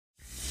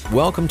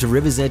Welcome to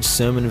River's Edge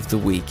Sermon of the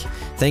Week.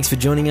 Thanks for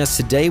joining us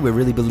today. We're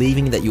really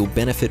believing that you'll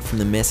benefit from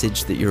the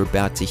message that you're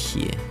about to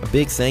hear. A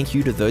big thank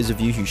you to those of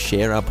you who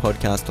share our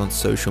podcast on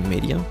social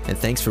media, and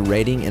thanks for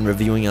rating and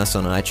reviewing us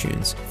on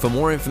iTunes. For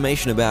more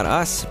information about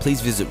us, please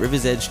visit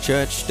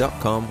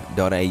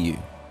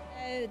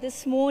riversedgechurch.com.au.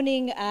 This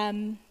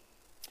morning,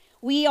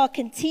 we are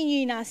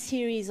continuing our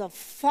series of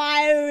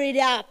Fire It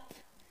Up,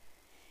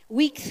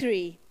 Week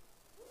 3.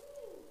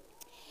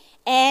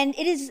 And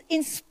it is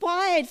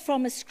inspired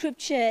from a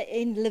scripture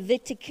in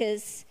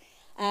Leviticus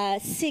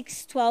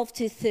 6:12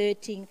 to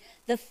 13.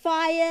 The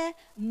fire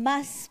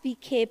must be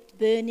kept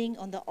burning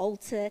on the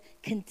altar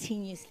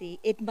continuously.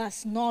 It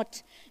must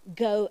not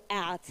go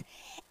out.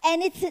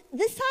 And it's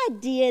this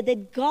idea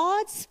that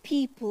God's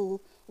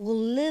people will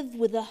live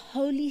with the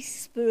Holy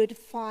Spirit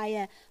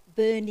fire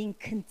burning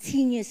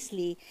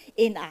continuously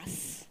in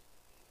us.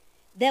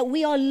 That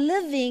we are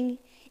living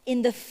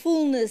in the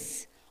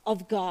fullness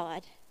of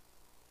God.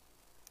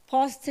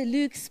 Pastor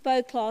Luke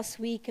spoke last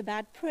week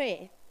about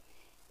prayer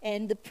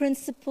and the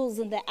principles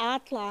and the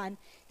outline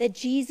that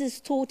Jesus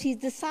taught his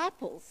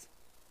disciples.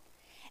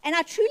 And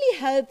I truly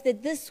hope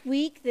that this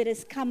week that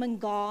has come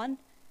and gone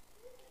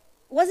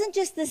wasn't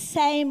just the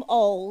same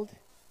old,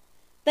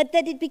 but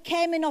that it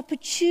became an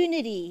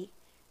opportunity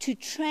to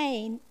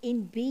train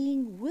in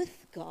being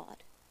with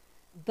God,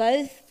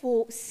 both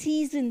for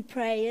seasoned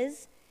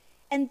prayers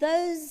and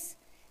those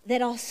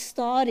that are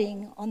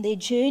starting on their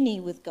journey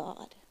with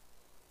God.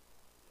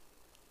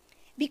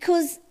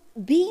 Because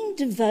being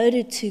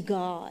devoted to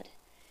God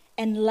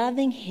and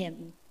loving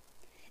Him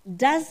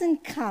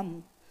doesn't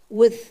come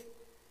with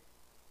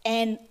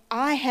an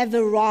I have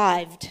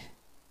arrived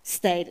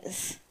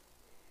status.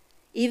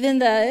 Even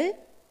though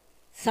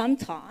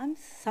sometimes,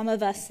 some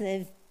of us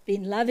have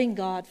been loving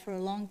God for a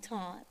long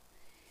time,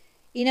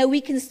 we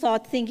can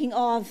start thinking,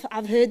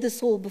 I've heard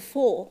this all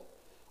before,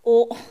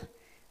 or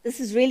this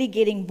is really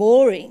getting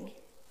boring.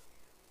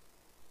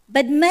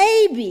 But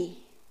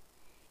maybe,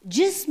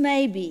 just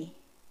maybe,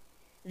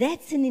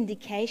 that's an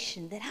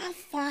indication that our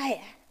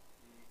fire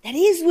that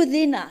is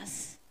within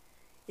us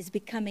is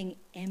becoming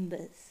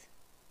embers.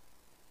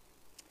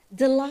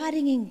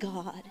 Delighting in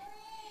God,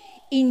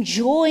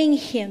 enjoying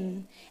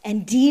Him,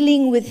 and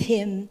dealing with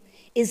Him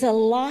is a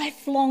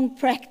lifelong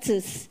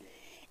practice.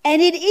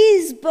 And it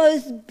is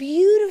both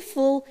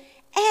beautiful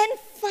and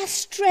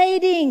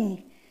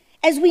frustrating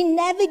as we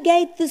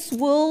navigate this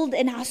world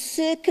and our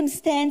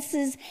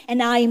circumstances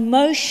and our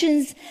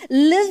emotions,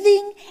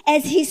 living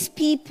as His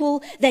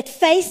people that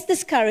face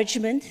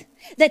discouragement,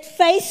 that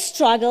face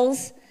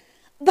struggles.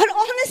 But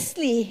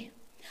honestly,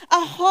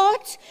 a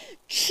heart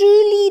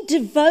truly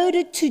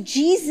devoted to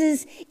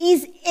Jesus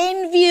is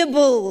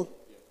enviable.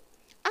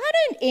 I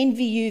don't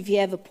envy you if you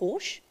have a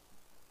Porsche,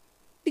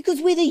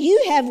 because whether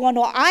you have one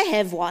or I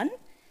have one,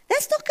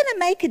 that's not going to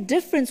make a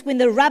difference when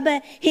the rubber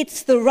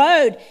hits the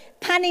road,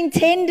 pun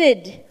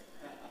intended.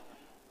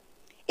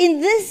 In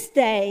this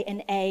day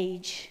and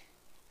age,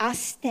 our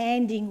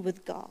standing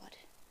with God,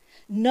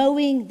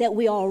 knowing that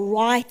we are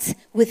right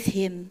with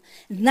Him,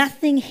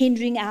 nothing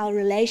hindering our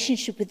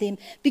relationship with Him,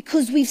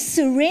 because we've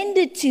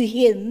surrendered to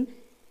Him,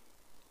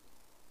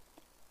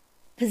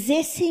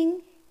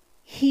 possessing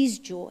His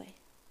joy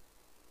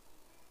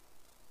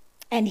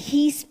and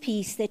His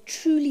peace that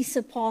truly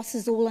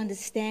surpasses all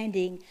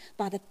understanding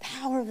by the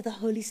power of the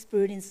Holy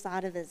Spirit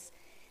inside of us.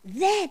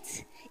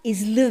 That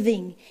is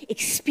living,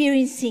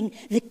 experiencing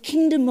the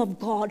kingdom of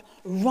God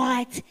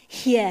right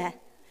here.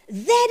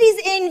 That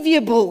is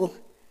enviable.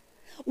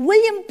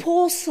 William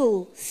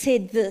Purcell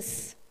said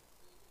this: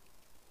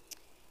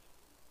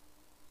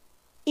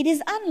 it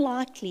is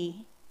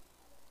unlikely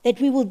that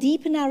we will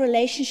deepen our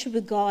relationship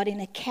with God in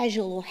a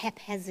casual or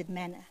haphazard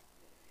manner.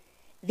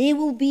 There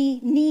will be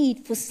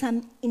need for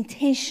some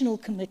intentional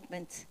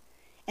commitment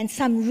and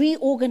some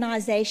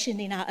reorganization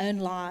in our own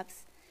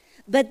lives.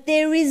 But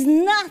there is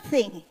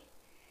nothing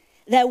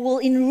that will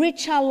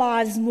enrich our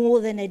lives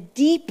more than a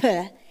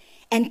deeper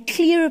and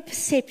clearer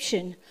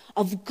perception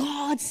of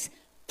God's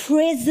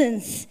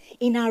presence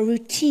in our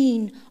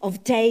routine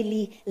of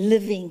daily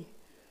living.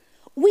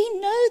 We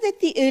know that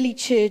the early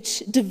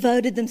church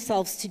devoted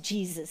themselves to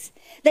Jesus.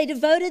 They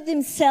devoted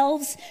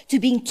themselves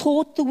to being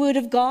taught the Word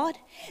of God.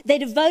 They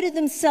devoted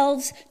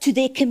themselves to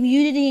their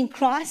community in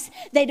Christ.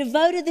 They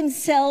devoted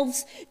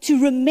themselves to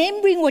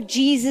remembering what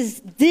Jesus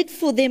did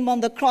for them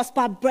on the cross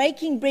by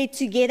breaking bread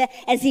together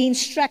as He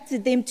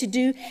instructed them to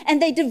do. And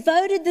they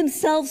devoted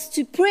themselves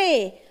to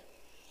prayer.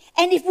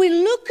 And if we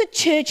look at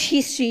church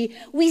history,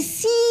 we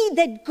see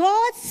that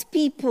God's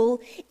people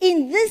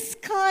in this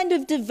kind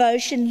of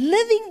devotion,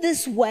 living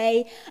this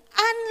way,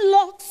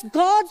 unlocks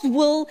God's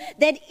will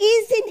that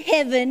is in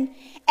heaven,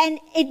 and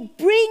it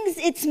brings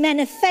its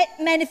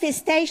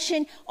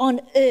manifestation on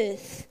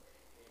earth.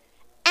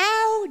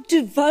 Our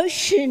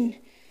devotion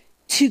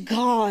to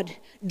God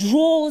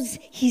draws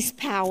His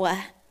power.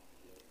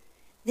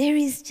 There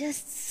is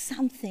just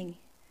something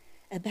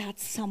about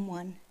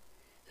someone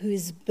who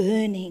is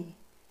burning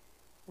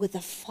with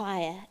a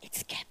fire.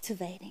 It's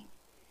captivating.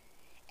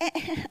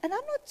 And I'm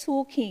not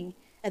talking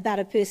about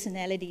a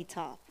personality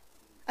type.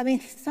 I mean,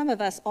 some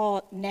of us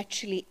are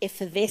naturally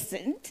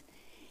effervescent,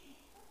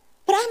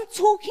 but I'm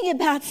talking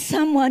about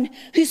someone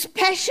whose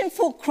passion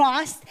for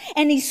Christ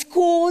and his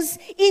cause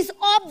is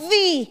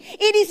obvious.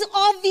 It is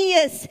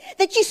obvious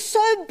that you're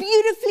so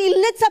beautifully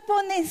lit up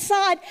on the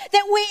inside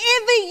that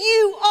wherever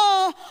you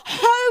are,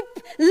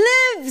 hope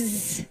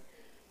lives.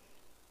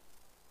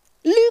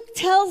 Luke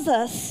tells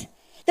us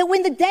that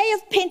when the day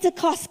of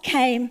Pentecost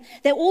came,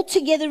 they're all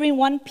together in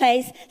one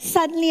place.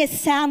 Suddenly a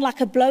sound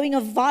like a blowing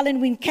of violent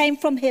wind came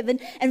from heaven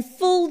and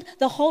filled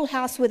the whole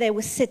house where they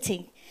were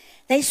sitting.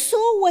 They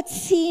saw what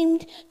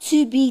seemed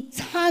to be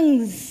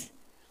tongues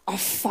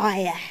of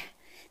fire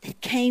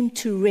that came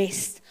to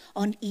rest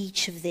on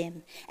each of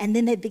them. And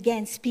then they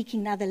began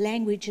speaking in other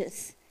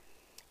languages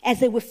as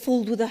they were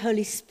filled with the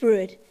Holy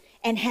Spirit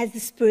and as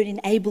the Spirit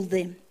enabled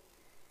them.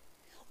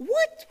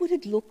 What would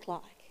it look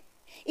like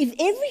if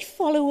every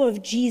follower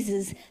of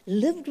Jesus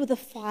lived with the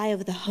fire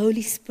of the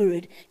Holy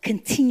Spirit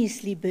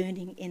continuously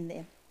burning in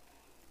them?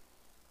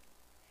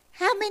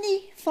 How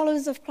many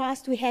followers of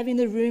Christ do we have in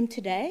the room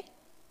today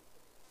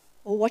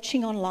or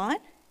watching online?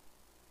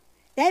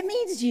 That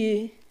means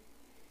you.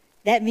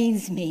 That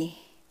means me.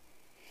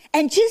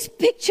 And just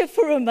picture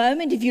for a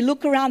moment, if you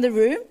look around the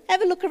room,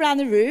 have a look around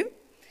the room,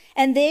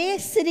 and there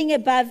sitting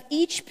above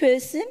each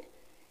person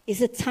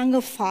is a tongue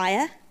of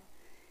fire.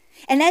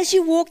 And as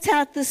you walked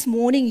out this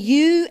morning,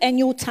 you and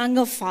your tongue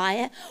of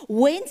fire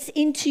went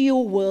into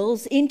your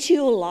worlds, into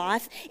your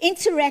life,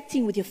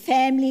 interacting with your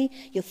family,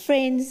 your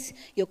friends,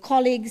 your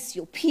colleagues,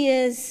 your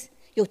peers,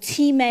 your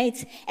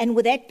teammates, and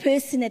with that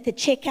person at the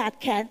checkout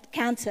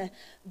counter,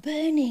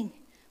 burning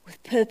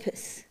with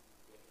purpose.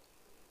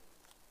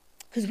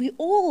 Because we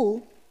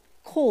all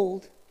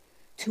called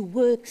to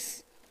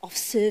works of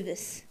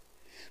service.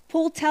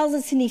 Paul tells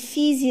us in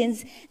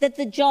Ephesians that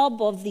the job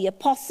of the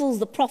apostles,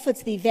 the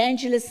prophets, the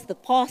evangelists, the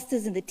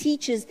pastors, and the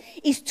teachers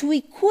is to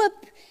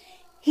equip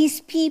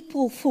his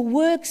people for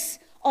works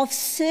of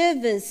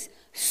service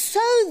so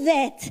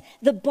that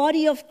the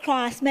body of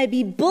Christ may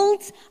be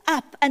built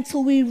up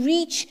until we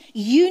reach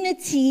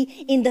unity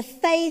in the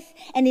faith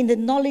and in the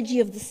knowledge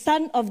of the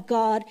Son of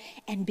God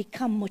and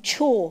become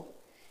mature,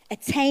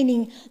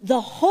 attaining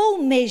the whole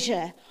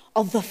measure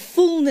of the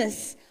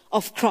fullness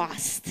of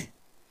Christ.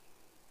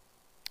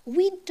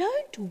 We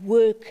don't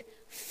work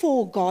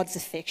for God's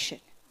affection.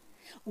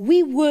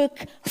 We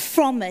work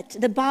from it.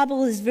 The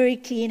Bible is very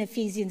clear in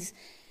Ephesians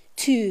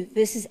 2,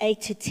 verses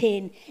 8 to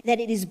 10, that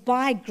it is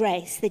by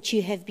grace that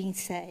you have been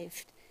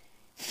saved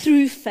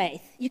through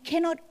faith. You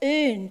cannot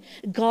earn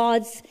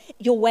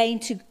your way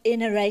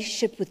in a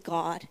relationship with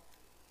God.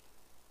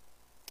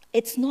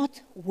 It's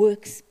not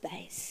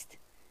works-based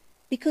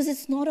because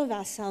it's not of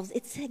ourselves.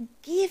 It's a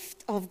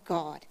gift of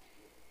God.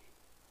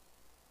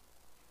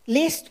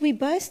 Lest we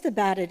boast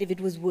about it if it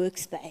was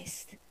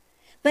works-based.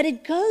 But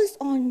it goes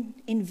on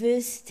in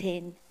verse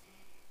 10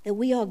 that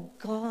we are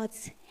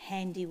God's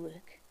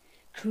handiwork,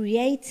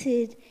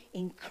 created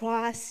in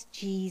Christ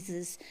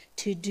Jesus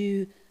to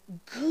do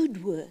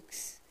good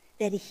works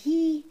that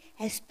he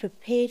has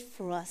prepared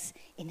for us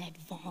in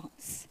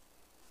advance.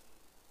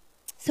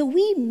 So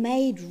we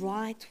made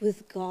right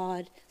with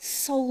God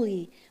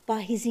solely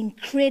by his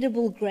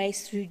incredible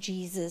grace through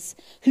Jesus,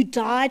 who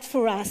died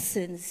for our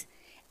sins,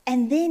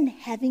 and then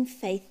having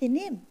faith in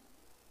him.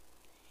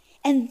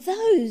 And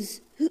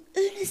those who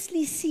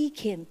earnestly seek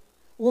him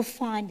will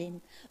find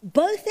him,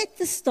 both at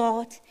the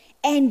start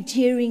and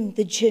during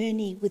the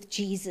journey with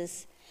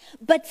Jesus.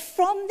 But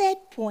from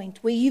that point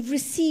where you've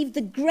received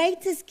the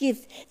greatest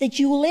gift that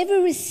you will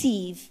ever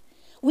receive,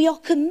 we are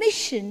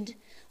commissioned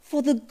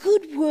for the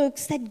good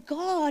works that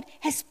God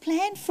has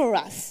planned for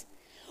us.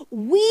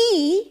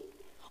 We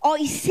are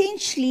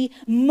essentially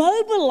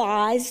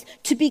mobilized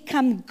to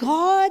become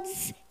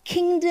God's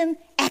kingdom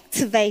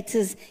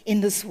activators in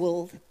this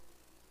world.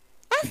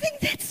 I think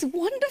that's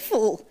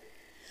wonderful.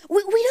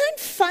 We don't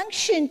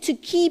function to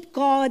keep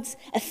God's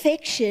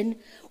affection.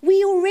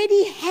 We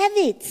already have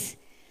it.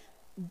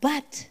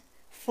 But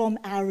from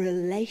our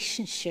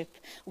relationship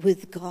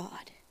with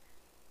God,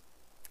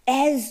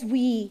 as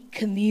we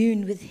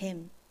commune with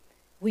him,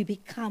 we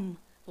become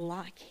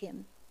like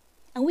him.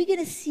 And we're going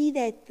to see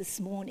that this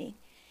morning.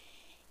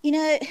 You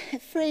know,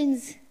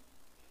 friends,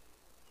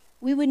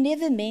 we were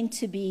never meant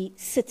to be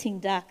sitting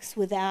ducks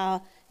with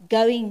our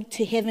going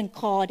to heaven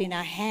card in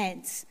our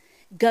hands,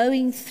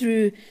 going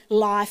through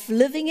life,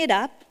 living it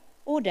up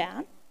or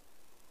down,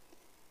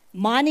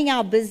 minding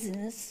our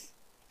business,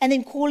 and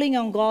then calling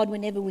on God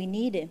whenever we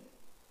need him.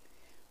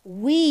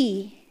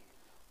 We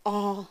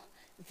are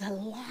the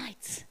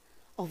light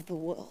of the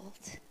world.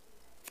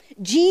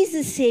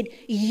 Jesus said,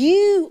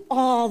 you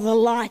are the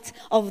light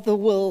of the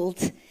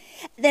world.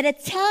 That a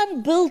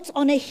town built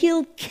on a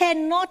hill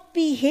cannot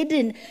be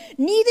hidden.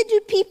 Neither do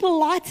people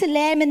light a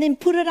lamp and then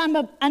put it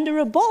under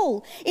a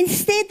bowl.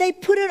 Instead, they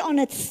put it on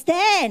its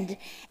stand,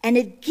 and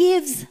it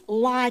gives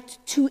light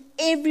to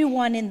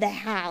everyone in the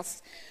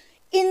house.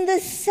 In the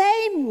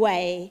same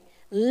way,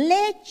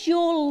 let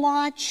your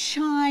light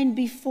shine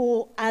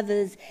before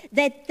others,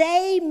 that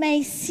they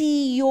may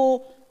see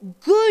your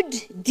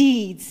good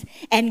deeds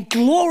and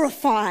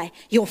glorify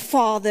your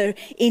Father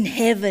in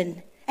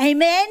heaven.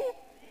 Amen?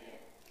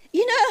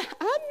 You know,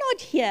 I'm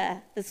not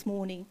here this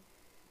morning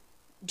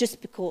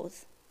just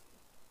because.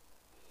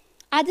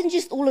 I didn't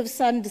just all of a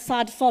sudden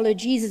decide to follow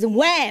Jesus and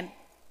wham,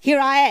 here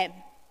I am.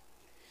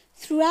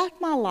 Throughout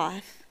my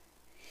life,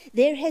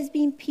 there has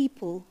been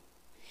people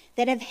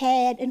that have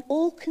had an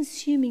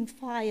all-consuming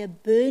fire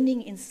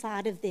burning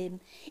inside of them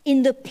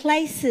in the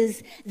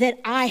places that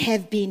I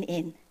have been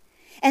in.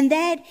 And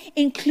that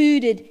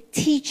included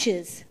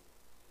teachers,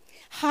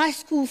 high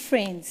school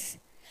friends,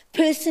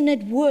 person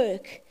at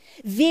work,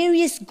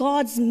 various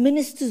God's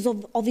ministers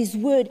of his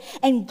word,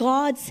 and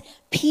God's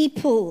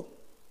people.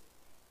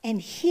 And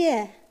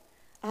here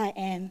I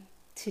am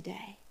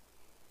today.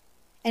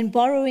 And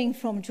borrowing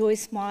from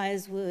Joyce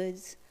Meyer's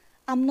words,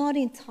 I'm not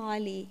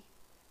entirely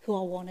who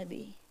I want to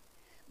be.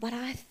 But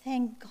I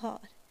thank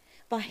God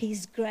by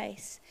his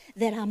grace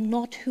that I'm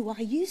not who I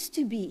used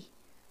to be.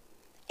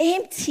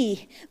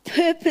 Empty,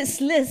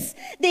 purposeless.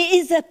 There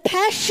is a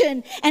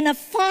passion and a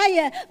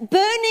fire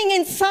burning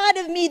inside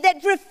of me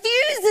that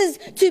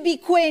refuses to be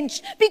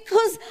quenched,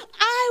 because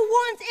I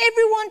want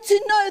everyone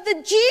to know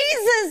the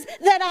Jesus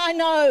that I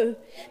know,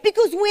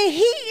 because where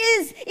he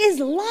is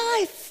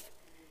life.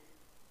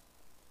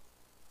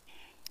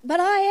 But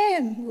I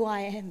am who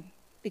I am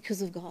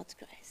because of God's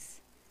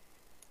grace.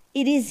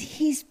 It is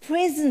his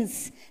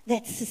presence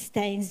that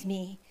sustains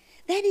me.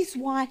 That is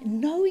why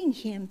knowing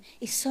him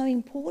is so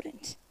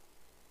important.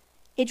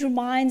 It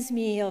reminds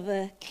me of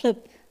a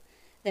clip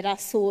that I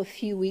saw a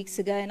few weeks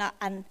ago,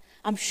 and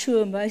I'm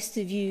sure most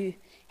of you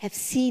have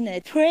seen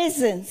it.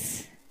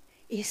 Presence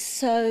is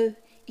so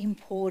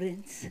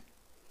important.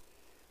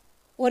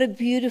 What a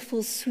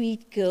beautiful,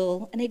 sweet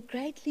girl. And it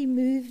greatly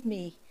moved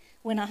me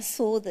when I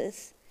saw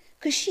this,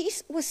 because she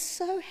was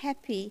so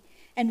happy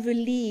and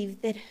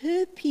relieved that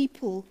her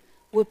people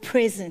were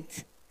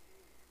present.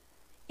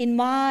 In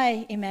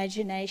my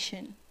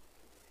imagination,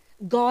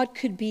 God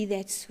could be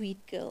that sweet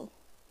girl,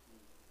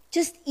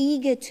 just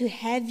eager to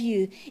have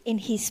you in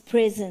his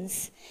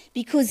presence,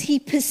 because he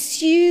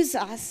pursues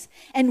us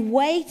and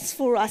waits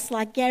for us,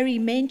 like Gary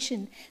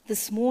mentioned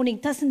this morning.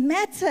 It doesn't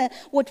matter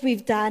what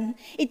we've done.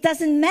 It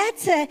doesn't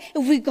matter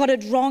if we got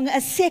it wrong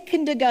a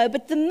second ago,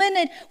 but the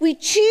minute we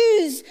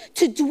choose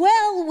to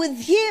dwell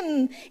with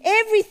him,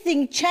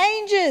 everything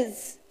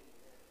changes.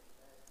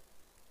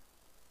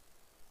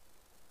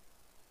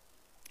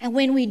 And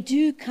when we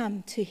do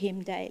come to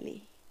him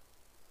daily,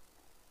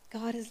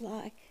 God is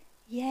like,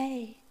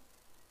 yay,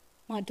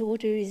 my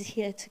daughter is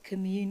here to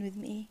commune with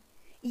me.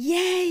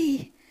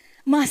 Yay,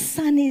 my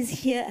son is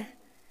here.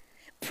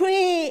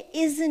 Prayer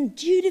isn't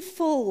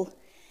dutiful.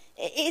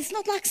 It's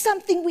not like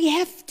something we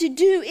have to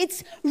do.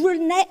 It's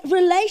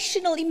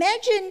relational.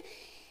 Imagine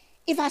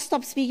if I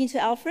stopped speaking to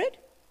Alfred.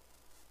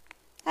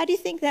 How do you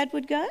think that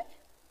would go?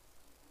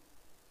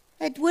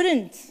 It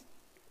wouldn't.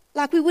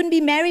 Like, we wouldn't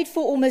be married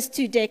for almost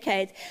 2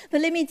 decades.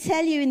 But let me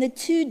tell you, in the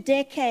 2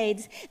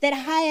 decades that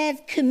I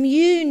have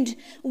communed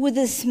with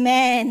this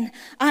man,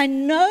 I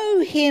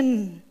know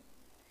him.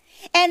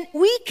 And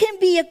we can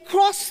be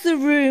across the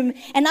room,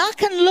 and I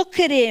can look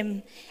at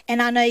him,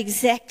 and I know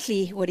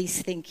exactly what he's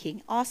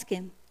thinking. Ask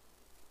him.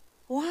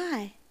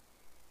 Why?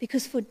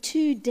 Because for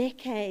 2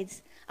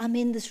 decades, I'm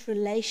in this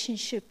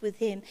relationship with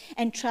him.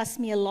 And trust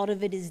me, a lot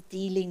of it is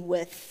dealing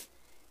with.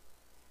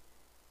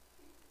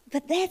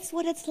 But that's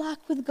what it's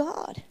like with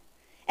God.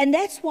 And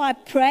that's why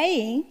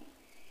praying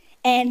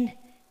and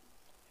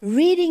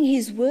reading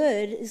his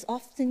word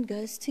often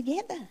goes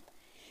together.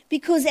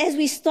 Because as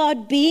we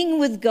start being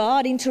with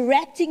God,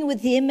 interacting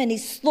with him and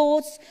his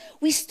thoughts,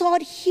 we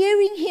start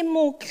hearing him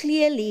more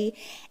clearly,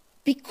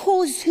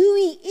 because who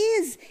he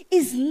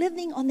is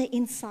living on the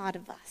inside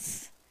of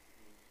us.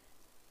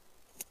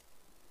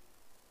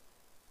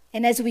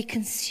 And as we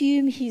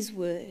consume his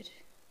word,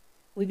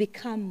 we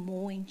become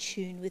more in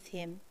tune with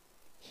him,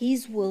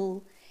 his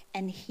will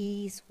and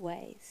his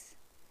ways.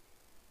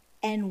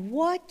 And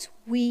what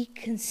we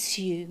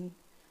consume,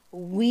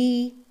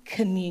 we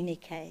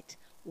communicate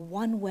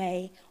one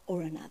way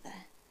or another.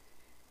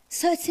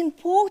 So it's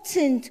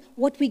important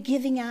what we're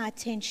giving our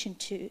attention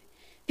to,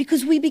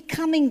 because we're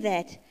becoming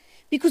that.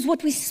 Because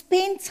what we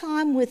spend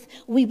time with,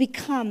 we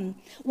become.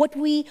 What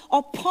we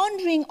are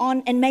pondering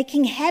on and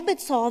making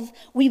habits of,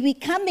 we're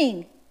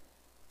becoming.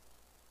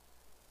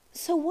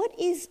 So what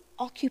is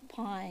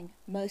occupying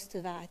most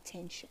of our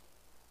attention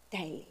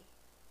daily?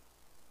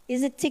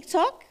 Is it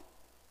TikTok?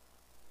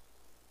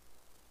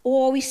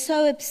 Or are we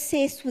so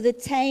obsessed with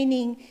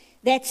attaining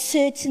that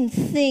certain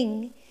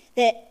thing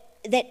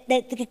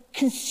that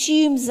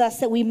consumes us,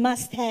 that we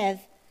must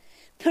have?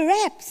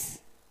 Perhaps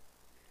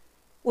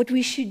what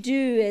we should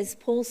do, as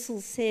Paul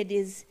said,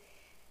 is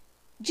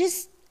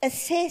just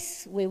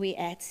assess where we're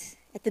at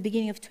the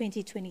beginning of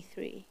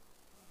 2023.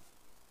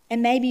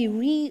 And maybe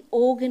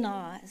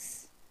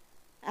reorganize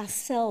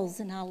ourselves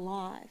and our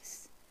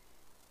lives,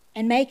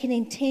 and make an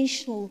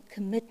intentional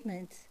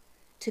commitment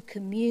to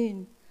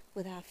commune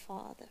with our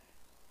Father.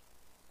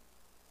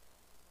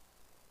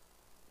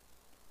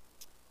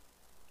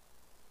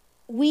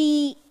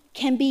 we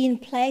can be in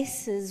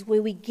places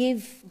where we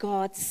give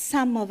God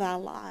some of our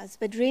lives,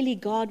 but really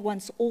God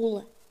wants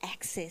all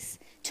access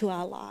to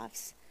our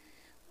lives.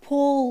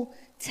 Paul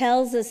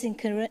tells us in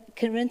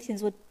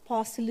Corinthians what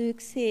Pastor Luke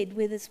said,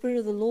 where the Spirit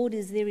of the Lord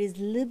is, there is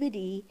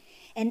liberty.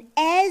 And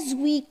as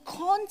we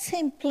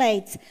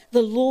contemplate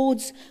the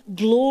Lord's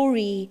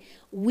glory,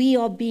 we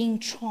are being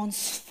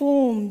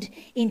transformed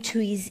into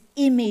His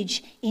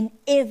image in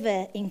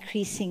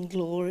ever-increasing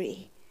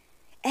glory.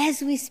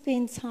 As we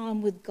spend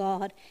time with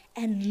God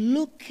and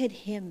look at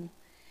Him,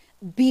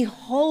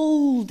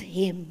 behold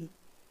Him,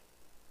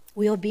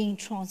 we are being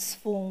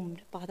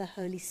transformed by the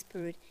Holy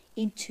Spirit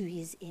into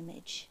His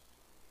image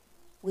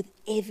with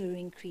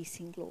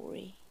ever-increasing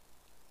glory.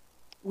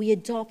 We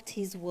adopt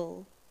His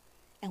will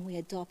and we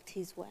adopt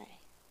His way.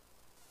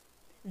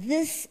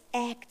 This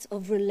act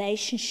of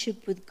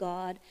relationship with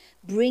God,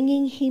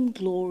 bringing Him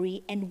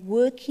glory and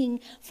working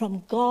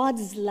from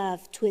God's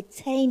love to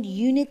attain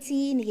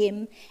unity in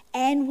Him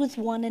and with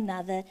one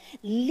another,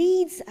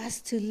 leads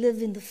us to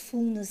live in the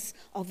fullness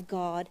of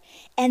God.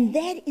 And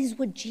that is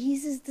what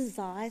Jesus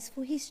desires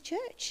for His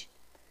church.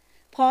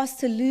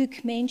 Pastor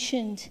Luke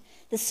mentioned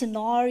the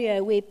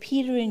scenario where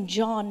Peter and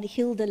John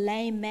healed a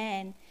lame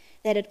man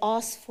that had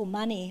asked for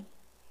money.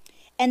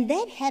 And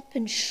that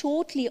happened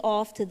shortly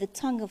after the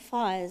tongue of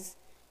fires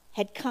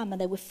had come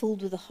and they were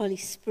filled with the Holy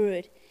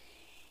Spirit.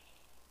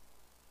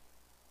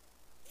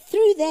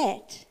 Through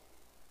that,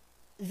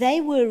 they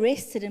were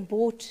arrested and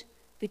brought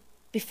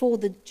before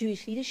the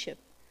Jewish leadership.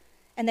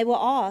 And they were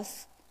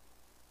asked,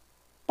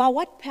 by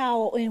what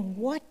power or in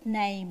what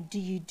name do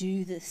you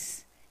do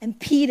this? And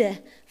Peter,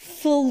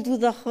 filled with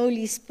the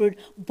Holy Spirit,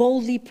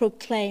 boldly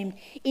proclaimed,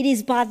 it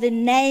is by the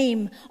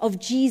name of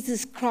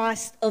Jesus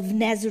Christ of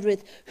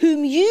Nazareth,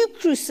 whom you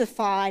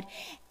crucified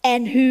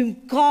and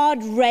whom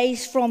God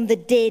raised from the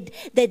dead,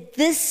 that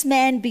this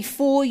man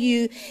before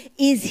you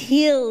is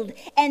healed,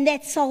 and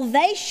that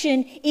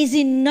salvation is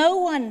in no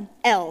one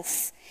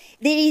else.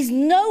 There is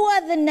no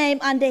other name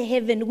under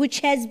heaven which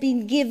has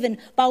been given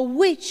by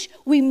which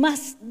we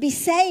must be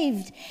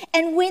saved.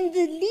 And when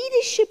the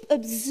leadership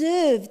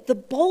observed the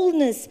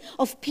boldness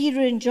of Peter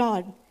and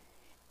John,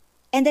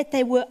 and that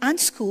they were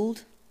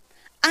unschooled,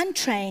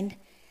 untrained,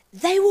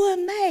 they were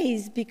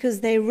amazed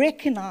because they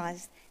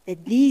recognized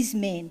that these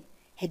men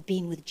had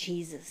been with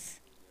Jesus.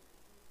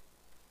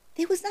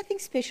 There was nothing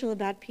special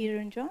about Peter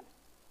and John.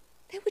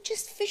 They were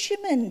just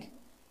fishermen.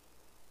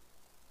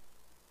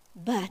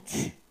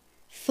 But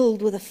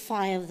filled with the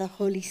fire of the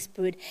Holy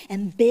Spirit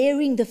and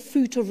bearing the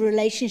fruit of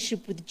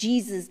relationship with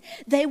Jesus,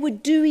 they were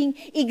doing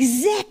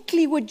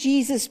exactly what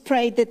Jesus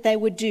prayed that they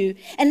would do.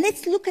 And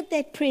let's look at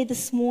that prayer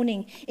this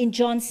morning in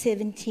John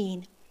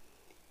 17.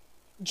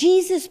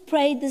 Jesus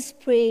prayed this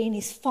prayer in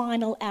His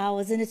final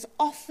hours, and it's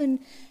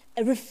often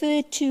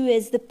referred to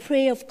as the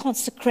prayer of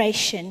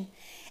consecration.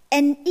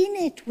 And in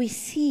it we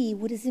see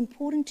what is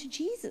important to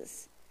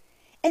Jesus.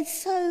 And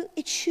so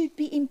it should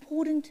be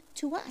important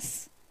to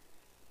us.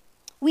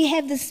 We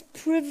have this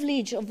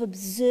privilege of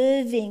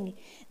observing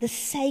the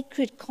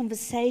sacred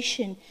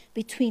conversation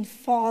between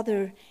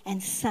Father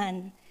and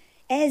Son,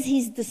 as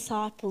His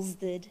disciples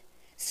did.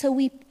 So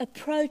we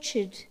approach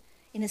it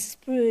in a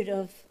spirit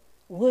of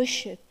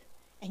worship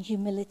and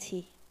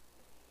humility.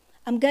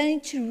 I'm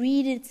going to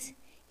read it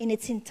in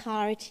its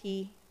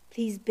entirety.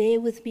 Please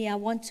bear with me. I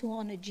want to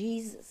honor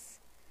Jesus.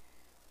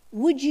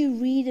 Would you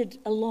read it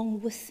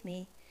along with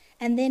me?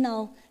 And then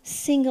I'll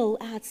single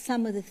out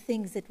some of the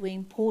things that were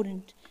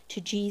important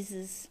to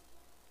Jesus.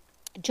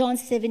 John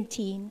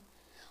 17.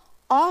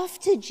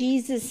 After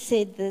Jesus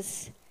said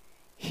this,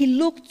 He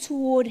looked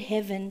toward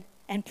heaven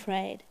and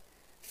prayed,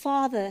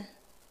 Father,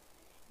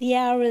 the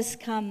hour has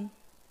come.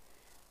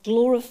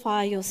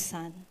 Glorify your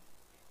Son,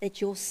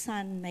 that your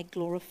Son may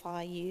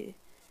glorify you.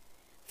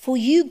 For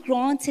you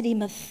granted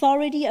Him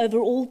authority over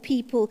all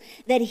people,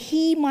 that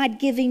He might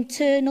give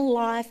eternal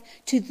life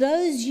to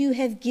those you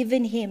have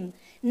given Him.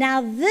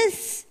 Now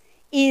this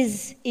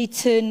is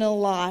eternal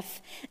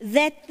life,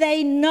 that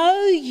they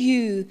know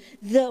you,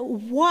 the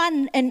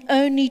one and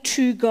only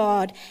true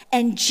God,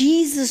 and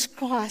Jesus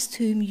Christ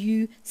whom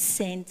you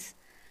sent.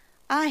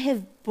 I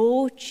have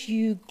brought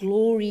you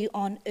glory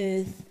on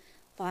earth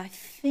by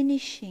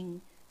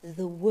finishing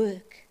the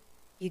work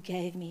you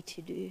gave me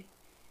to do.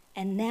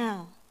 And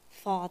now,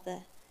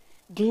 Father,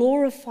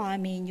 glorify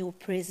me in your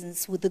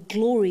presence with the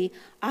glory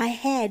I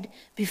had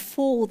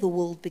before the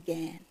world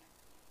began.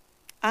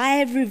 I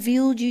have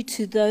revealed you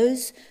to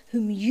those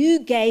whom you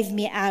gave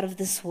me out of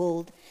this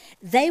world.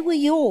 They were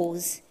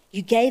yours.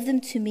 You gave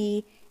them to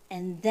me,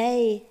 and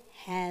they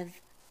have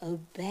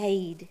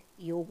obeyed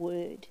your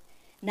word.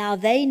 Now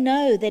they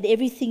know that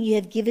everything you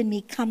have given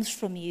me comes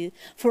from you.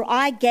 For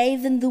I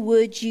gave them the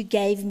words you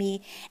gave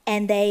me,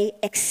 and they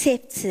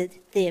accepted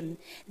them.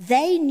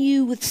 They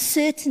knew with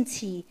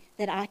certainty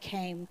that I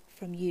came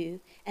from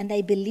you, and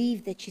they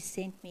believed that you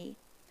sent me.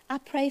 I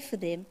pray for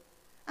them.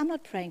 I'm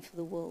not praying for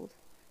the world,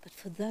 but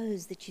for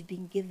those that you've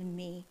been given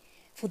me,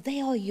 for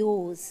they are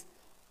yours.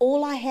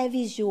 All I have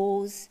is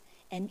yours,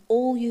 and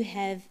all you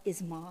have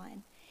is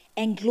mine.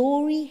 and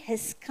glory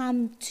has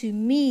come to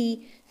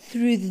me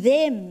through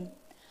them.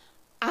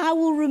 I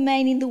will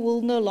remain in the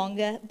world no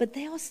longer, but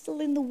they are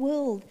still in the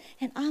world,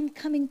 and I'm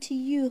coming to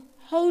you.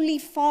 Holy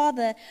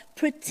Father,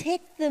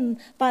 protect them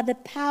by the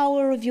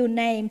power of your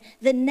name,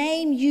 the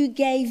name you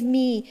gave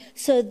me,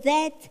 so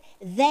that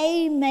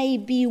they may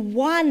be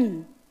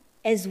one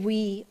as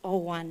we are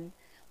one.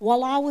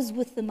 While I was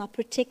with them, I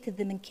protected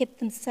them and kept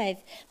them safe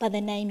by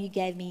the name you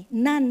gave me.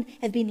 None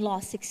have been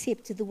lost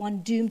except to the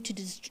one doomed to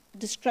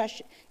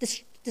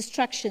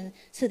destruction,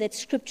 so that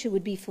scripture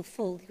would be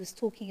fulfilled. He was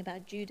talking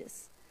about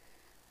Judas.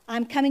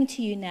 I'm coming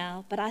to you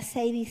now, but I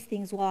say these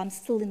things while I'm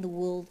still in the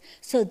world,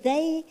 so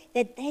that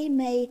they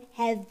may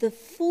have the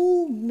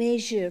full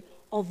measure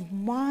of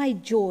my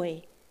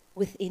joy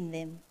within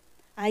them.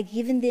 I've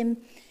given them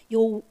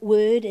your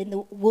word, and the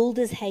world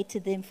has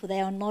hated them, for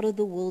they are not of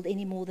the world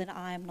any more than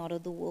I am not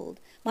of the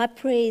world. My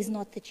prayer is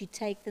not that you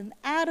take them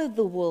out of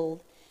the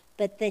world,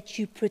 but that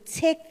you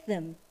protect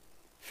them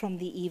from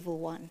the evil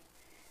one.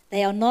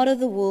 They are not of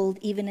the world,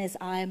 even as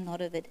I am not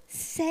of it.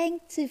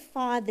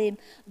 Sanctify them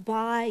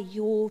by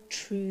your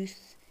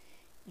truth.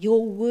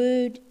 Your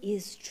word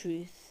is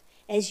truth.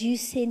 As you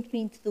sent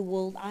me into the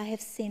world, I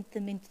have sent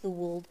them into the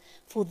world.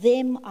 For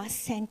them I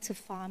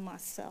sanctify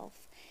myself,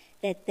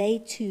 that they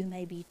too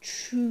may be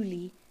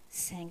truly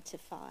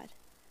sanctified.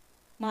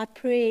 My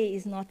prayer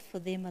is not for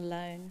them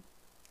alone.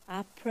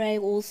 I pray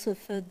also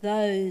for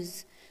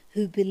those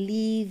who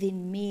believe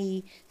in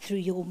me through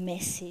your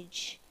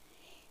message,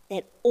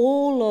 that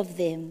all of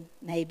them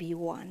may be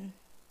one.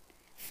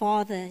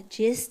 Father,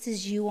 just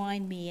as you are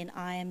in me and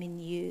I am in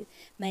you,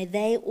 may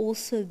they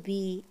also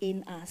be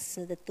in us,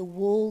 so that the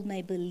world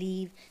may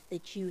believe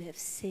that you have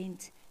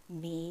sent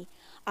me.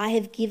 I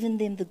have given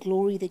them the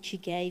glory that you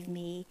gave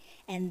me,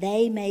 and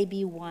they may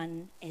be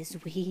one as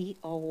we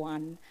are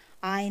one.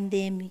 I in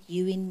them,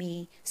 you in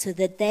me, so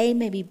that they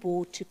may be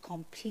brought to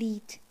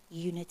complete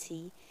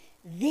unity.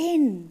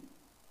 Then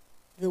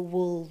the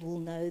world will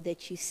know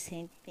that you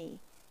sent me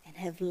and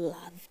have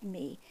loved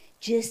me,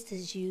 just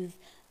as you've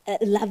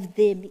loved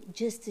them,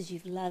 just as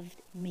you've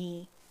loved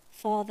me.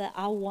 Father,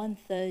 I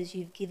want those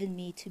you've given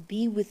me to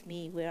be with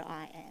me where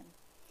I am,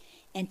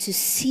 and to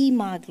see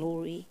my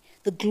glory,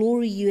 the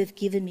glory you have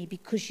given me,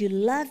 because you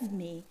loved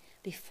me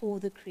before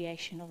the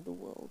creation of the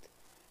world.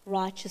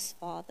 Righteous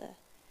Father,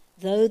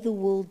 though the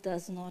world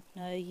does not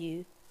know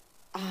you,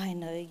 I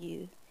know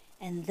you,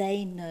 and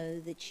they know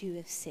that you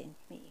have sent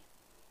me.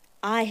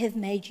 I have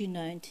made you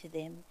known to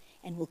them,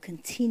 and will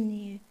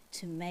continue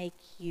to make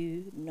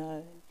you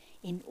known,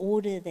 in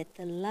order that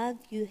the love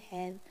you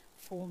have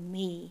for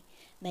me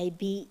may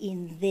be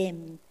in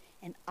them,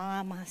 and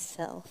I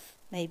myself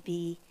may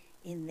be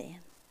in them.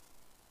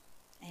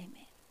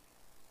 Amen.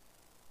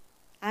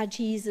 Our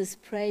Jesus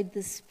prayed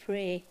this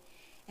prayer,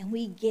 and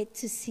we get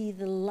to see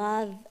the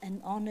love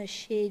and honor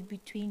shared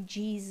between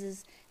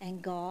Jesus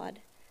and God,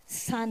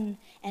 Son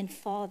and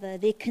Father,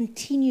 their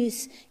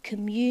continuous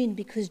commune,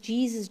 because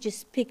Jesus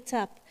just picked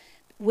up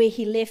where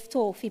he left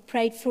off. He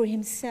prayed for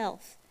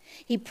himself.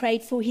 He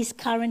prayed for his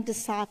current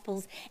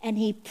disciples, and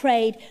he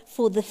prayed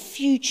for the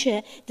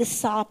future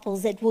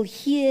disciples that will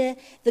hear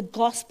the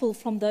gospel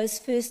from those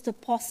first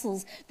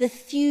apostles, the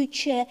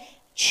future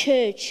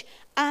church.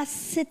 Us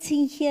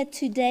sitting here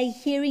today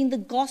hearing the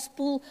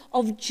gospel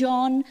of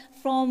John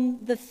from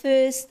the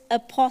first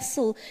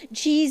apostle.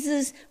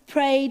 Jesus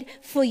prayed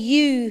for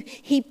you.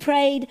 He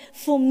prayed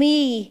for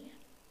me.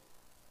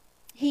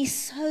 He's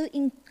so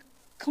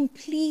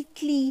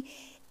completely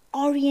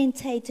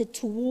orientated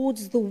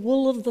towards the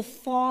will of the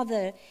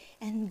Father,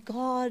 and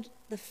God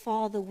the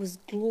Father was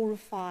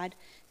glorified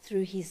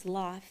through his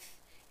life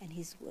and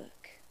his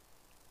work.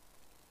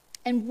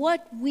 And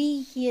what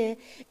we hear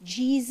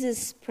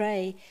Jesus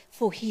pray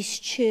for his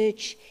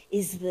church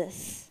is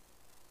this: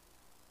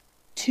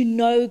 to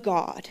know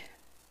God,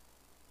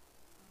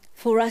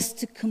 for us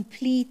to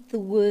complete the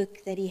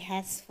work that he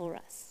has for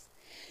us,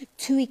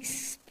 to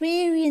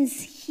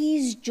experience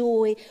his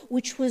joy,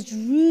 which was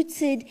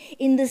rooted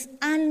in this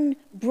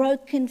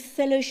unbroken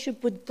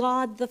fellowship with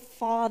God the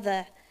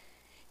Father,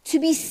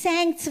 to be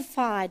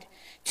sanctified,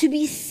 to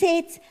be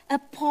set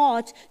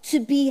apart,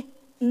 to be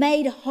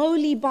made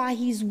holy by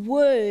his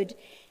word,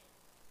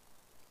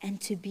 and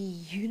to be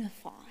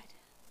unified.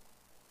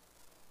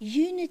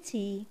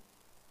 Unity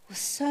was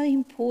so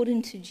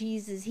important to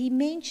Jesus. He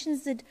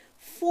mentions it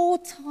 4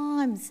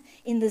 times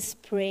in this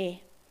prayer.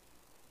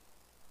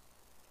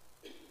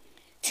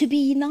 To be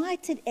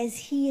united as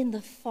he and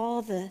the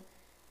Father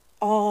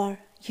are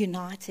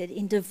united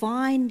in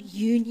divine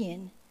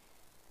union,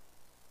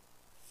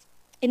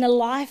 in a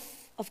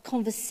life of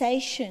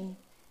conversation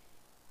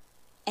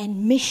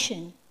and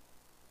mission.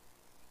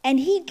 And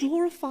he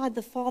glorified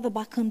the Father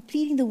by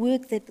completing the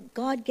work that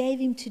God gave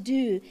him to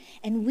do.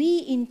 And we,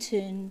 in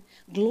turn,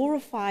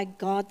 glorify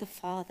God the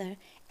Father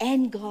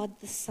and God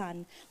the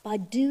Son by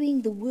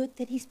doing the work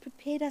that he's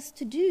prepared us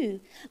to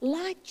do.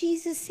 Like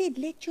Jesus said,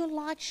 let your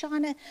light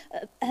shine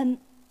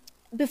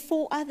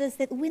before others,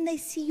 that when they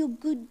see your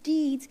good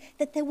deeds,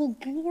 that they will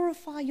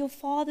glorify your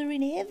Father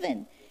in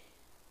heaven.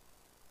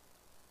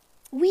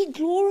 we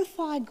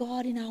glorify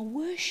God in our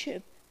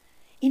worship,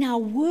 in our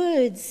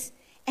words,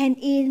 and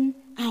in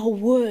our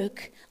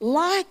work,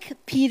 like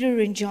Peter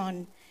and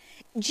John.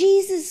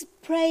 Jesus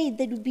prayed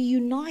that we'd be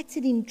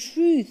united in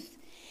truth,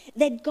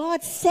 that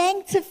God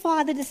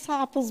sanctify the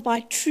disciples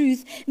by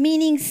truth,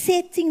 meaning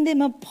setting them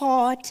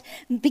apart,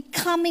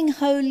 becoming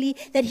holy,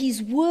 that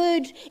his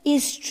word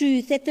is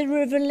truth, that the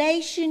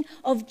revelation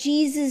of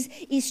Jesus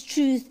is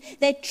truth,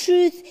 that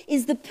truth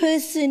is the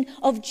person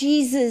of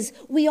Jesus.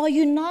 We are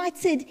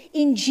united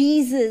in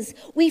Jesus.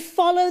 We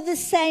follow the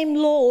same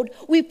Lord.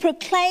 We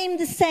proclaim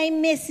the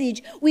same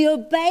message. We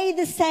obey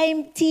the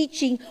same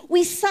teaching.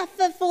 We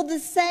suffer for the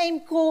same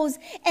cause,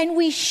 and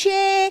we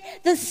share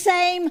the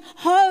same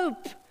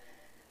hope.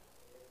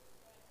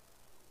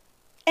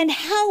 And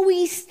how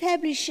we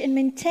establish and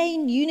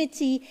maintain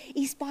unity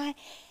is by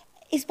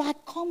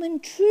common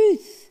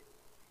truth.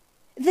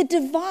 The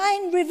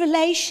divine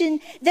revelation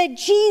that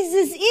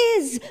Jesus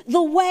is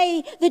the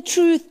way, the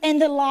truth,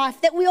 and the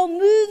life. That we are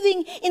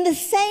moving in the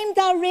same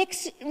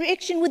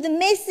direction with the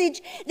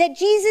message that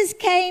Jesus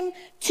came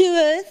to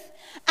earth.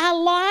 Our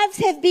lives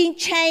have been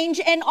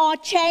changed and are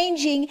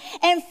changing.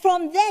 And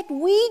from that,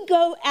 we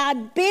go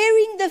out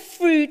bearing the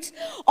fruit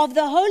of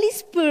the Holy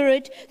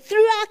Spirit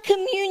through our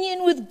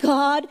communion with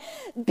God,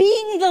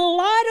 being the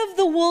light of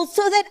the world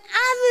so that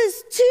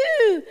others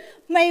too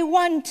may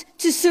want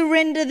to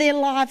surrender their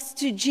lives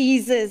to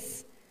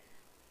Jesus.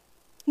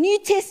 New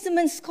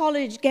Testament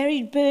scholar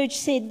Gary Burge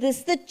said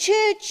this: the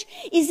church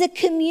is a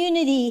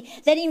community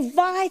that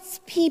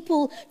invites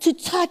people to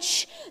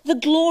touch the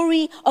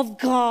glory of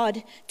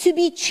God, to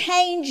be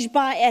changed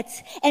by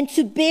it, and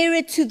to bear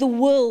it to the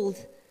world.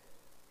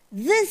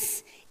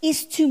 This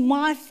is to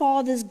my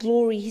Father's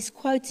glory. He's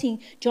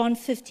quoting John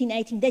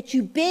 15:18, that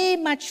you bear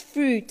much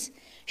fruit,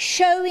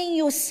 showing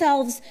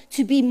yourselves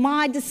to be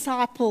my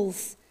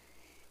disciples.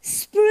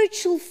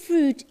 Spiritual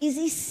fruit is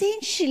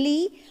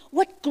essentially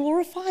what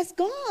glorifies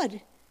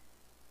God,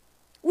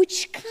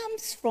 which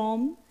comes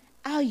from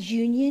our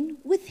union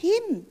with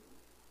him.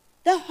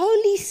 The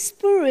Holy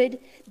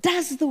Spirit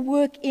does the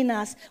work in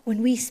us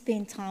when we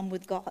spend time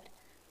with God.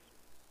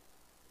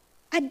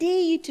 I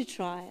dare you to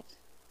try it.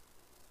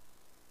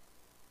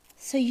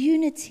 So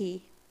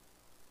unity,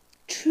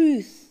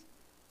 truth,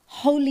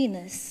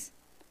 holiness,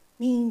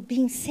 meaning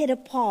being set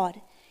apart,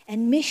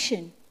 and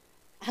mission,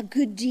 our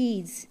good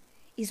deeds,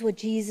 is what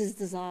Jesus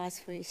desires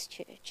for his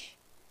church.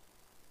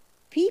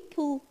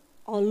 People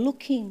are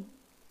looking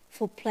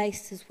for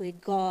places where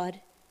God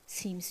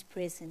seems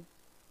present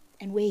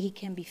and where he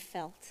can be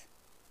felt.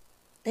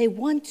 They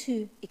want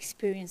to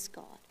experience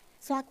God.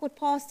 It's like what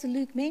Pastor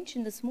Luke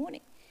mentioned this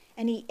morning,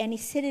 and he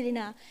said it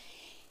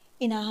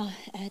in our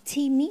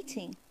team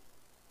meeting,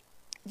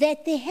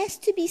 that there has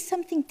to be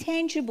something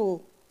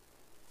tangible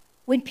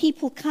when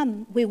people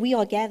come where we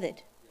are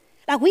gathered.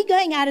 Like, we're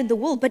going out in the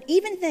world, but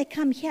even if they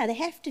come here, they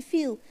have to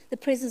feel the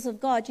presence of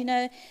God. You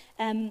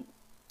know,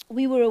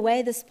 we were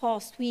away this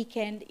past week,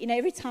 and, you know,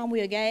 every time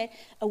we go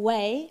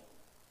away,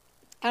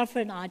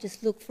 Alfred and I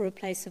just look for a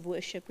place of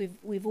worship.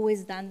 We've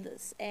always done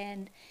this.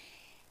 And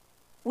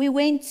we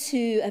went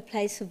to a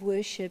place of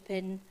worship,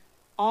 and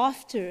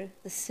after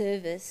the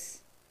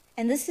service,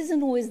 and this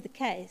isn't always the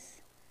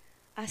case,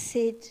 I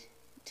said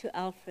to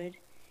Alfred,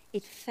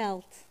 it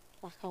felt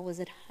like I was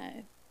at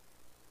home,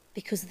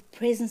 because the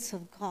presence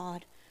of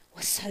God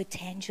was so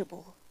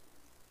tangible.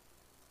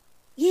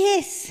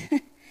 Yes,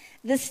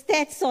 the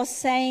stats are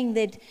saying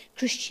that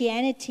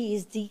Christianity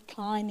is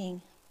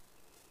declining.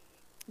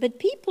 But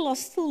people are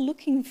still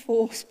looking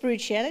for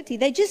spirituality.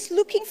 They're just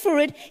looking for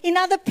it in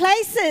other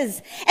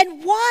places.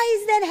 And why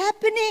is that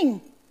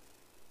happening?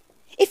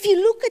 If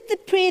you look at the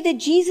prayer that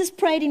Jesus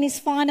prayed in his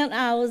final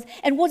hours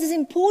and what is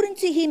important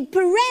to him,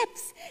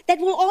 perhaps that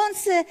will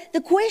answer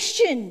the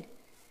question.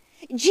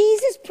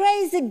 Jesus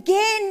prays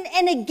again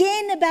and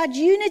again about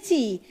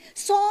unity.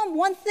 Psalm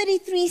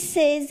 133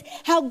 says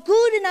how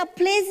good and how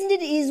pleasant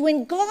it is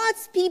when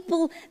God's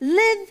people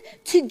live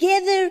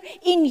together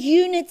in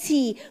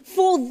unity.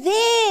 For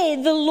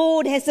there the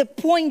Lord has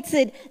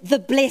appointed the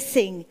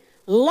blessing,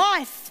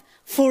 life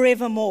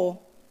forevermore.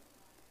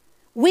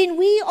 When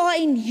we are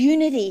in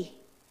unity,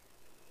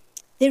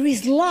 there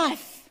is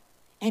life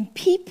and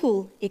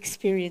people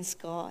experience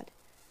God.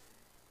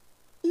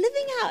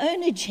 Living our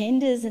own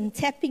agendas and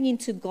tapping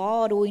into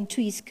God or into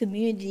his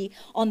community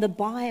on the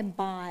by and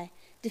by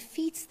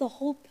defeats the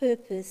whole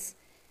purpose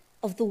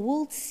of the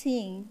world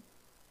seeing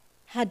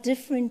how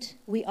different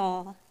we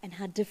are and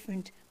how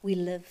different we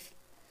live.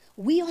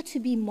 We are to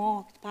be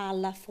marked by our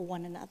love for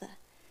one another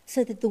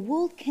so that the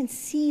world can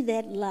see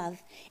that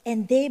love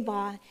and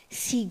thereby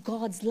see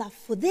God's love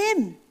for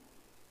them.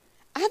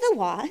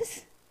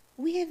 Otherwise,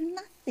 we have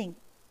nothing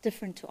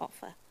different to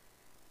offer.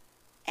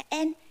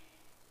 And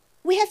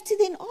we have to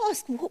then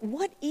ask,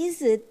 what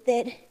is it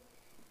that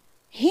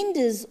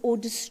hinders or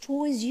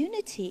destroys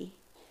unity?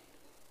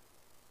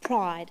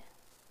 Pride,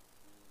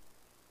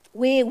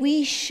 where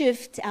we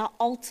shift our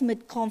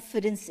ultimate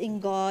confidence in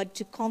God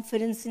to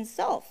confidence in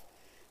self.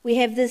 We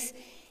have this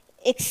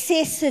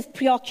excessive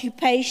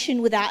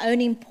preoccupation with our own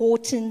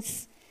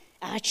importance,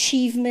 our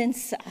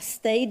achievements, our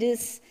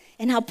status,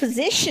 and our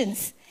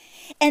possessions.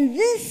 And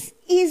this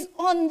is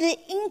on the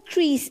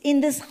increase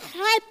in this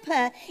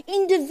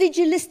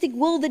hyper-individualistic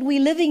world that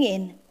we're living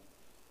in.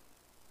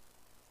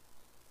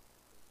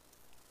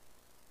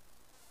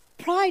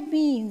 Pride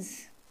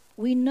means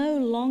we no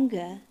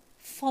longer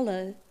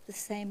follow the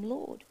same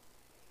Lord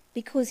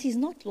because he's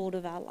not Lord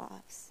of our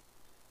lives.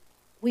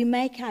 We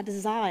make our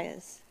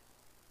desires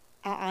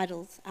our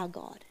idols, our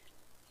God.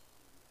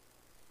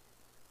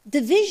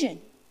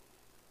 Division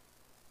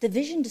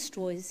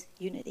destroys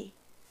unity.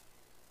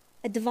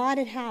 A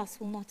divided house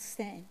will not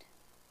stand.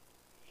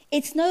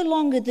 It's no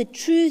longer the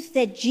truth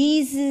that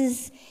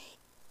it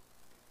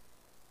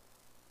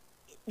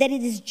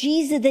is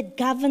Jesus that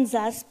governs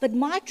us, but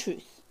my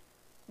truth,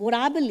 what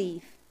I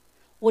believe,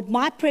 what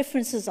my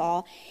preferences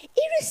are,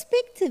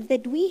 irrespective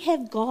that we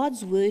have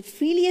God's word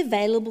freely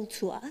available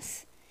to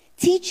us,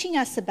 teaching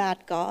us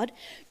about God,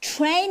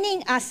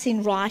 training us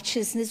in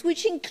righteousness,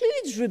 which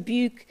includes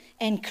rebuke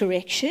and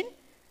correction.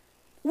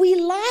 We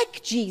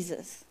like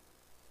Jesus.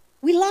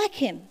 We like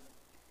him.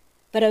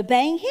 But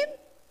obeying him,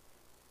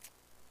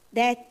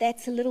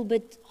 that's a little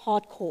bit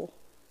hardcore.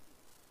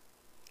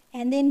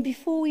 And then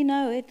before we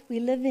know it, we're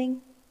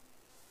living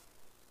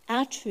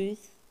our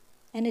truth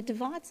and it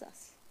divides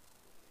us.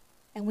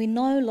 And we're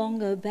no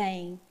longer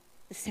obeying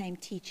the same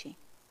teaching.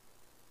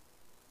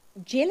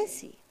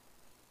 Jealousy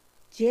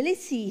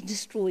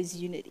destroys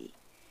unity.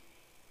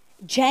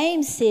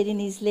 James said in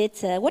his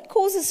letter, "What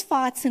causes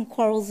fights and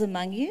quarrels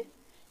among you?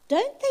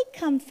 Don't they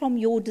come from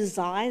your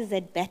desires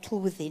that battle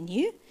within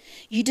you?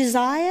 You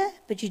desire,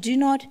 but you do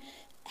not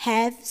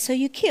have, so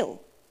you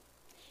kill.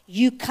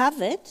 You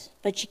covet,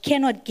 but you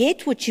cannot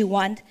get what you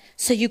want,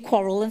 so you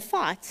quarrel and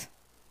fight.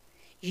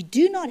 You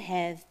do not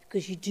have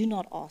because you do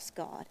not ask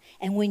God.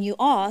 And when you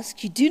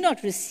ask, you do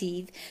not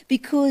receive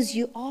because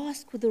you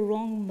ask with the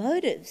wrong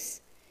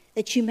motives,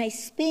 that you may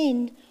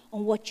spend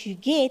on what you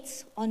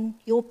get on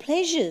your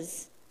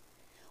pleasures."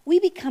 We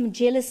become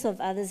jealous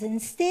of others, and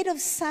instead of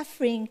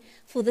suffering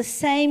for the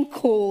same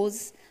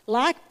cause,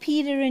 like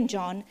Peter and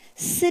John,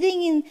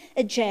 sitting in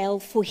a jail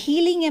for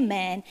healing a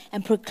man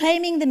and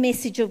proclaiming the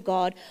message of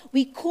God,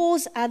 we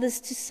cause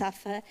others to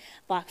suffer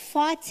by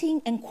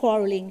fighting and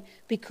quarreling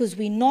because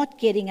we're not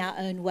getting our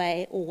own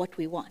way or what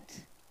we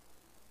want.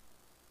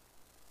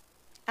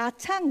 Our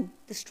tongue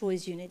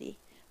destroys unity.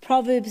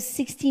 Proverbs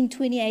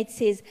 16:28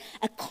 says,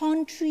 "A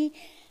contrary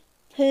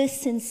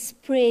person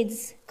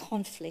spreads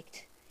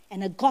conflict,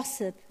 and a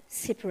gossip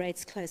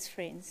separates close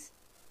friends."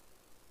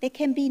 There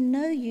can be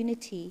no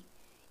unity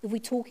if we're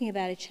talking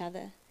about each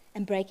other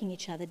and breaking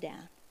each other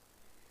down.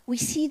 We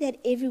see that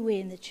everywhere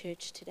in the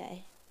church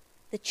today.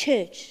 The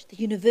church, the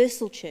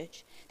universal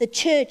church, the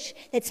church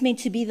that's meant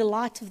to be the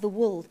light of the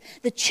world,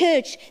 the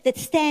church that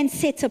stands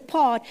set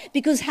apart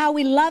because how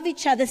we love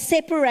each other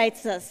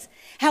separates us.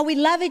 How we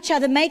love each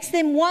other makes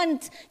them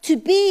want to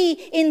be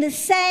in the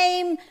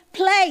same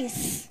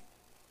place.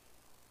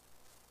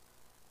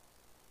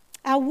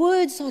 Our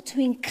words are to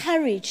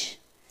encourage,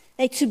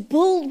 they're to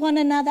build one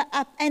another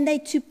up, and they're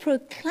to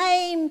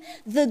proclaim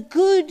the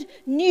good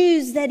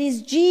news that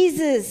is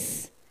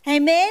Jesus.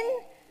 Amen?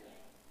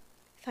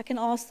 If I can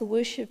ask the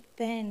worship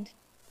band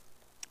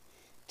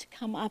to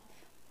come up.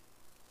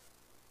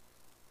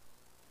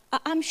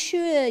 I'm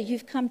sure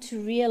you've come to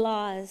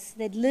realize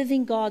that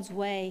living God's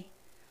way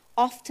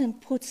often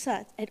puts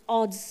us at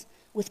odds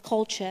with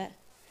culture.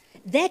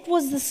 That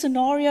was the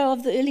scenario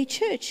of the early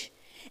church.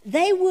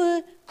 They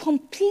were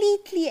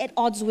completely at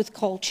odds with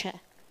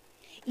culture.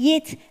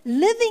 Yet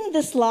living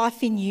this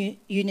life in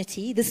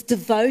unity, this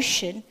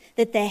devotion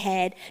that they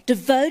had,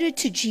 devoted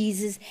to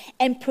Jesus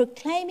and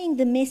proclaiming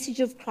the message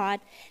of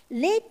Christ,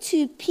 led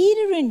to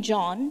Peter and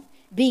John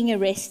being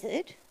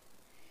arrested.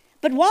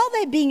 But while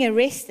they're being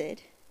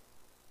arrested,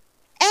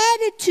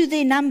 added to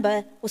their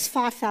number was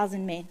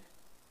 5,000 men.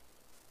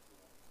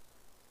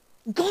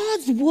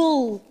 God's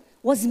will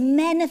was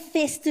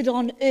manifested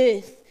on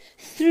earth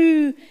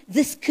through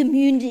this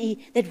community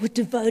that were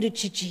devoted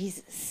to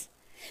Jesus.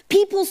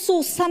 People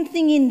saw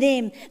something in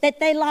them that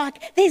they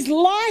like. There's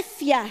life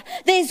here.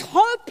 There's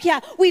hope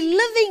here. We're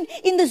living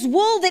in this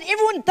world that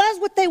everyone does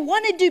what they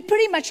want to do,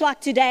 pretty much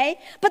like today.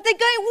 But they're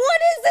going,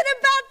 what is it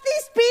about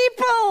these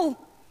people?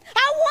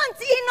 I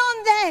want in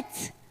on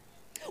that.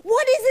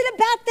 What is it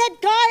about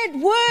that guy at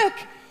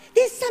work?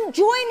 There's some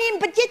joy in him,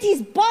 but yet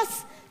his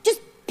boss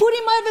just put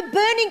him over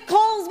burning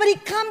coals, but he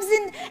comes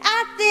in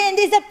out there and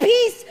there's a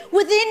peace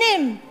within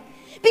him.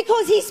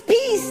 Because his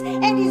peace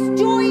and his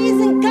joy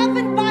isn't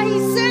governed by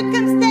his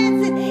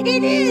circumstances.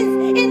 It is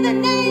in the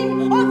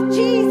name of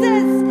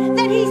Jesus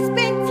that he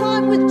spent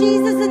time with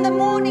Jesus in the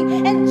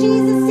morning. And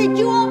Jesus said,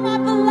 "You are my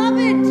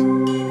beloved.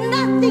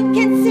 Nothing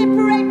can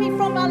separate me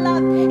from my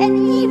love. And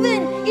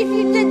even if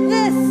you did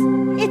this,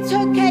 it's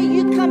okay.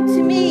 You come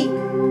to me."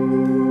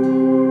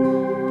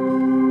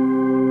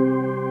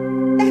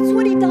 That's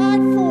what he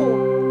died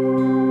for.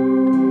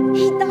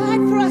 He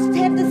died for us to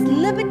have this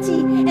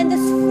liberty and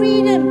this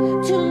freedom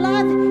to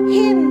love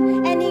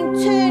him, and in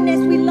turn, as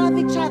we love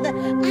each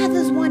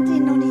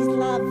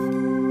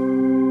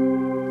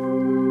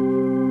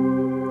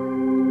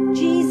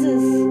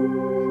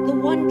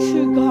one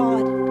true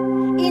God,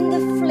 in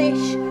the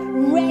flesh,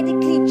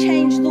 radically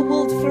changed the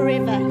world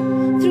forever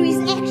through his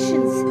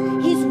actions,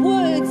 his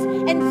words,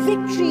 and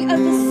victory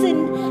over sin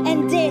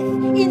and death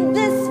in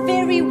this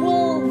very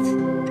world.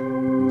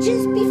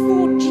 Just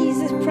before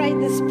Jesus prayed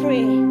this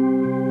prayer,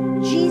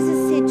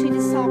 Jesus said to his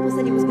disciples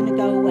that he was going to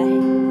go away,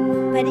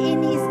 but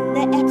in the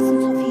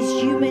absence of his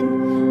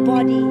human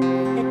body,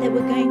 that they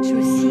were going to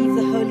receive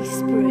the Holy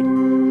Spirit.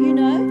 You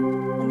know,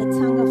 when the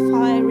tongue of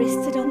fire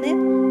rested on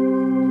them,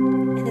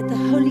 and that the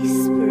Holy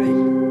Spirit,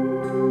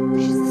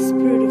 which is the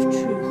Spirit of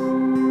truth,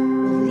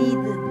 will lead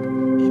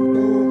them in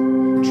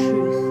all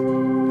truth.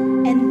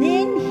 And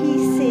then he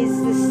says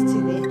this to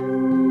them: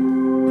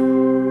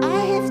 I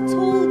have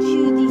told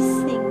you these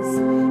things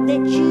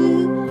that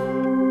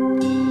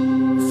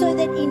so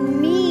that in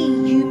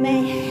me you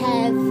may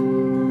have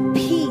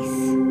peace.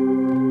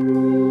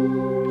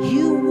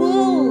 You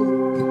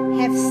will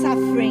have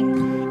suffering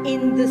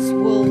in this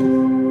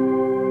world.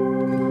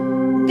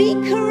 Be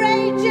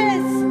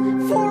courageous,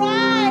 for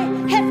I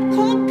have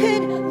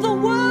conquered the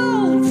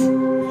world.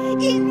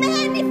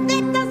 Man, if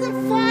that doesn't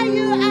fire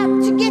you up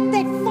to get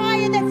that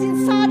fire that's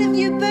inside of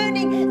you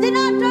burning, then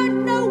I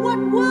don't know what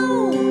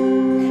will.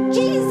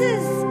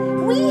 Jesus,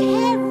 we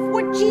have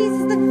what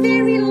Jesus, the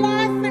very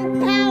life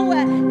and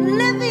power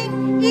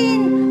living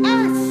in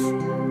us.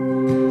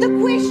 The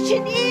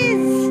question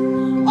is,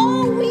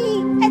 are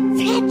we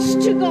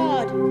attached to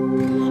God?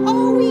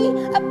 Are we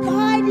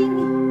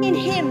abiding in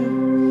him,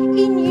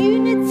 in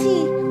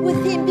unity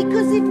with him?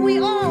 Because if we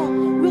are,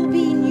 we'll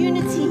be in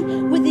unity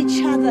with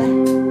each other,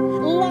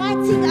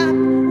 lighting up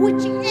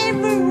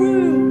whichever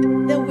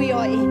room that we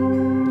are in.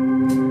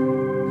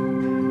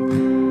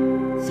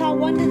 So I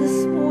wonder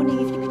this morning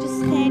if you could just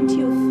stand to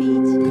your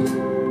feet.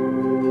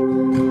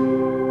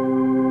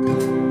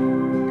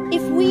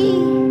 If we,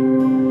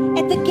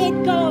 at the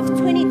get-go of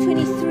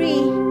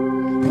 2023,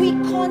 we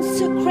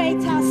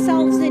consecrate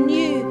ourselves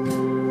anew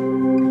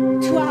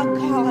to our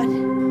God,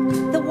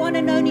 the one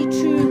and only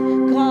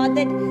true God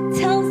that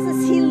tells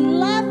us he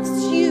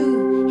loves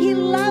you, he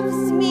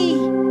loves me.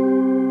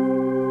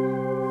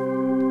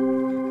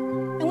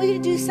 And we're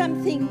going to do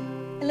something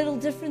a little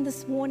different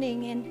this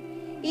morning, and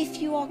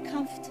if you are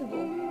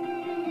comfortable,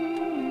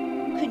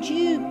 could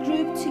you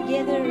group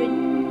together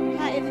in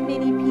however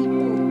many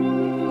people,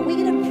 and we're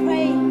going to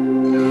pray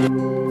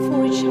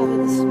for each other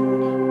this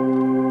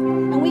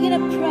morning. And we're going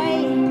to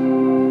pray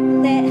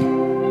that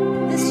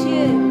this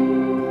year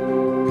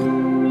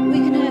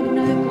we're going to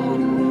know God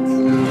more.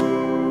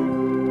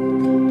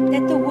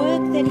 That the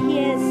work that he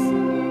has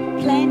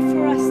planned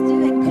for us to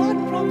do, and God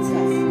prompts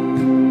us,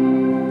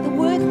 the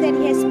work that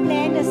he has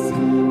planned us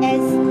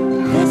as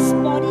this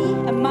body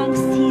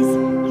amongst his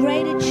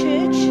greater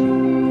church,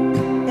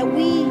 that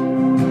we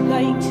are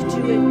going to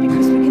do it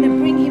because we're going to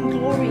bring him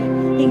glory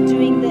in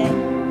doing that.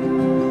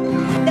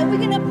 That we're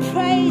going to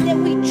pray that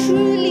we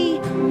truly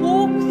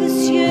walk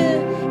this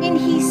year in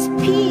his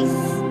peace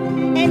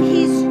and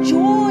his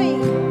joy.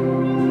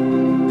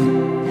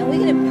 And we're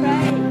going to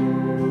pray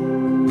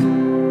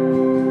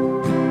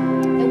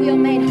that we are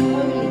made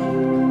holy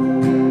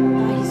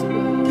by his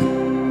word.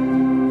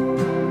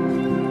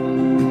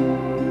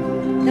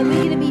 That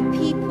we're going to be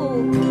people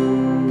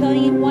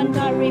going in one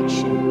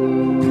direction.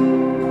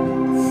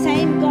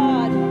 Same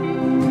God,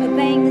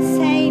 obeying the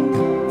same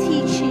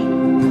teaching.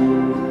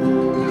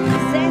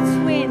 That's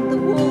when the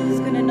world is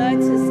going to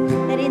notice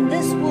that in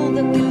this world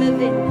that we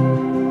live in,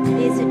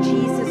 there's a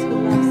Jesus who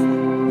loves them.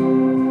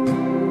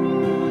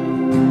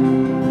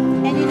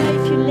 And you know,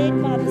 if you're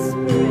led by the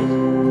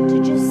Spirit to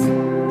just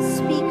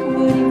speak a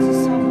word into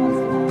someone's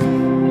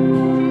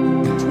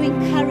life, to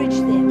encourage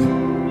them,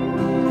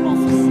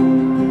 prophesy,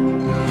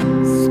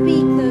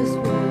 speak those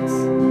words.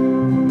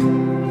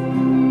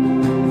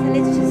 So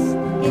let's just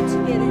get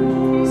together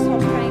and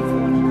start praying for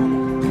one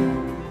another.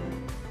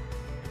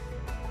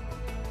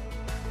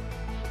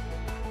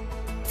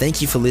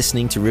 Thank you for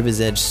listening to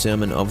River's Edge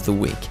Sermon of the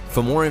Week.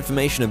 For more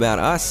information about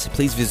us,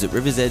 please visit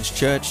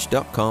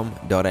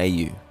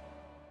riversedgechurch.com.au.